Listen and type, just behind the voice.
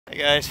Hey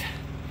guys,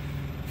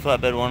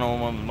 Flatbed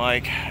 101 with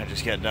Mike. I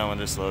just got done with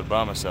this load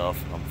by myself.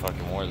 I'm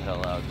fucking wore the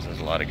hell out because there's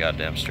a lot of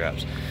goddamn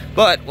straps.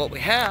 But what we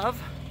have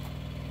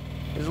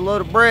is a load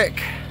of brick.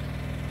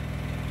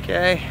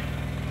 Okay,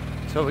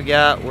 that's what we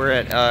got. We're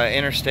at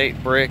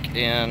Interstate Brick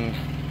in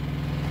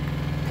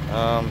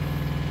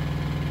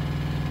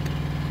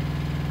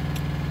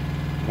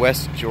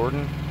West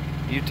Jordan,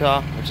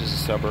 Utah, which is a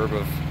suburb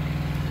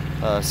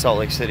of Salt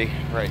Lake City,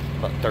 right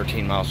about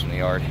 13 miles from the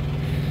yard.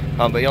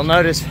 But you'll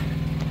notice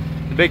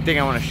the big thing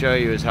I want to show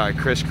you is how I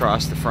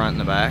crisscross the front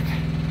and the back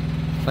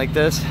like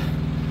this.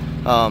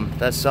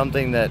 That's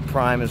something that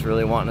Prime is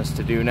really wanting us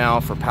to do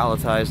now for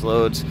palletized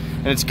loads,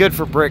 and it's good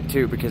for brick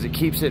too because it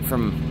keeps it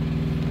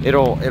from,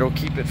 it'll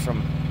keep it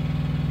from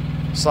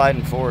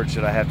sliding forward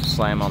should I have to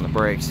slam on the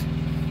brakes.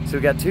 So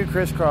we got two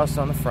crisscrossed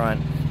on the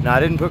front. Now I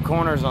didn't put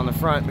corners on the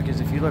front because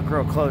if you look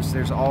real close,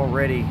 there's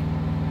already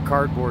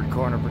cardboard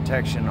corner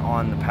protection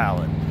on the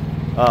pallet.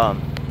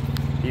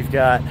 You've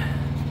got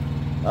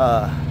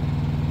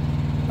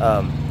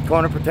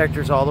corner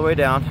protectors all the way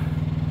down.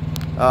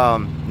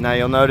 Now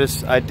you'll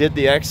notice I did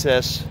the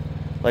excess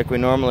like we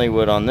normally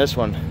would on this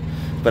one,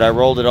 but I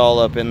rolled it all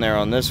up in there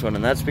on this one,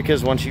 and that's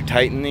because once you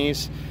tighten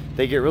these,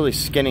 they get really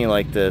skinny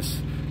like this,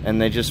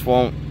 and they just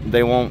won't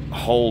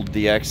hold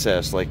the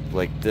excess like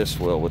this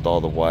will with all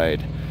the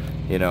wide,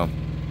 you know.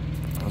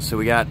 So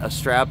we got a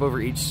strap over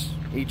each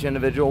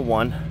individual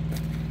one.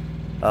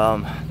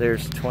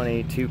 There's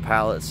 22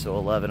 pallets, so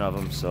 11 of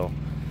them, so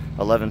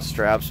 11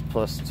 straps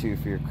plus 2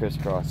 for your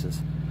crisscrosses.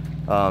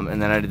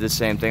 And then I did the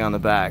same thing on the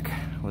back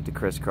with the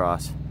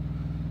crisscross.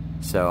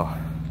 So,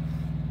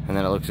 and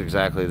then it looks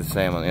exactly the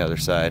same on the other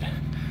side.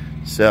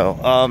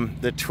 So,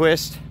 the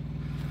twist,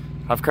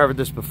 I've covered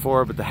this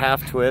before, but the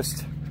half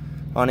twist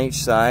on each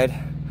side,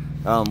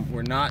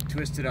 we're not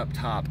twisted up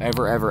top,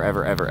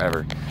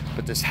 ever.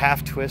 But this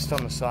half twist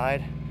on the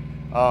side,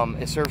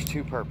 it serves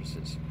two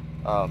purposes.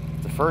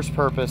 The first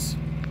purpose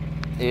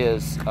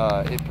is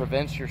it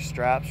prevents your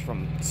straps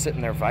from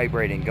sitting there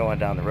vibrating going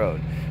down the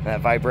road. And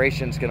that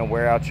vibration is going to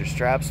wear out your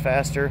straps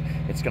faster,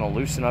 it's going to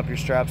loosen up your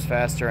straps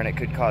faster, and it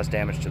could cause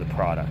damage to the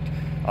product.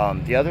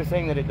 The other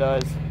thing that it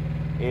does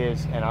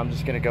is, and I'm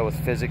just going to go with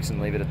physics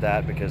and leave it at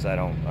that because I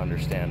don't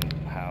understand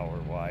how or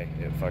why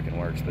it fucking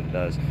works, but it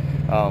does.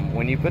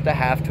 When you put the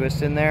half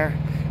twist in there,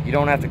 you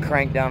don't have to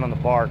crank down on the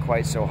bar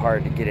quite so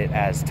hard to get it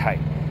as tight.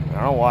 I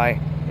don't know why,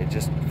 it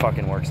just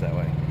fucking works that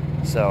way.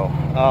 So,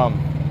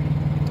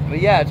 but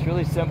yeah, it's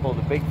really simple.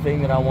 The big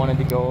thing that I wanted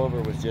to go over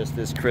was just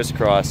this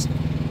crisscross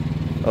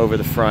over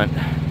the front.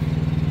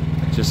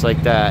 Just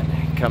like that.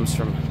 It comes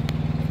from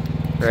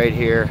right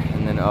here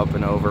and then up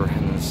and over,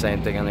 and then the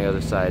same thing on the other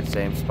side,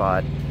 same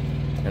spot,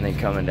 and then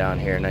coming down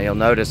here. Now you'll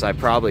notice I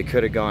probably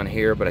could have gone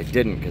here, but I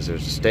didn't because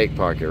there's a stake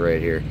pocket right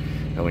here.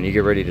 And when you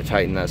get ready to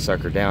tighten that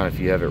sucker down, if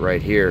you have it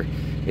right here,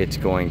 it's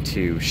going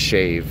to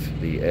shave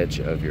the edge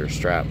of your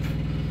strap,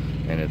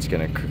 and it's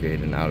going to create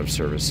an out of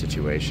service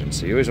situation.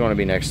 So you always want to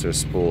be next to a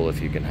spool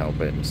if you can help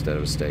it instead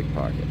of a stake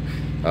pocket.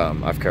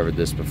 I've covered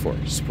this before,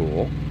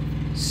 spool,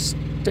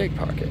 stake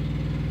pocket.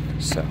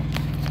 So,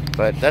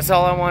 but that's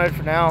all I wanted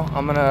for now.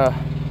 I'm going to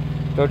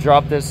go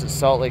drop this at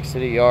Salt Lake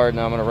City Yard.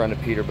 Now I'm going to run to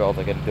Peterbilt.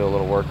 I got to do a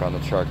little work on the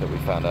truck that we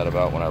found out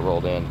about when I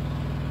rolled in.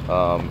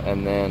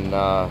 And then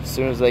as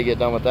soon as they get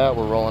done with that,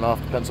 we're rolling off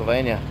to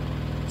Pennsylvania.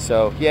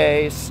 So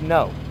yay,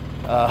 snow.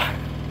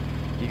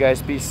 You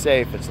guys be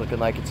safe. It's looking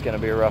like it's going to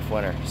be a rough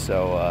winter,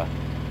 so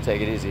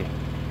take it easy.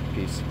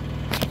 Peace.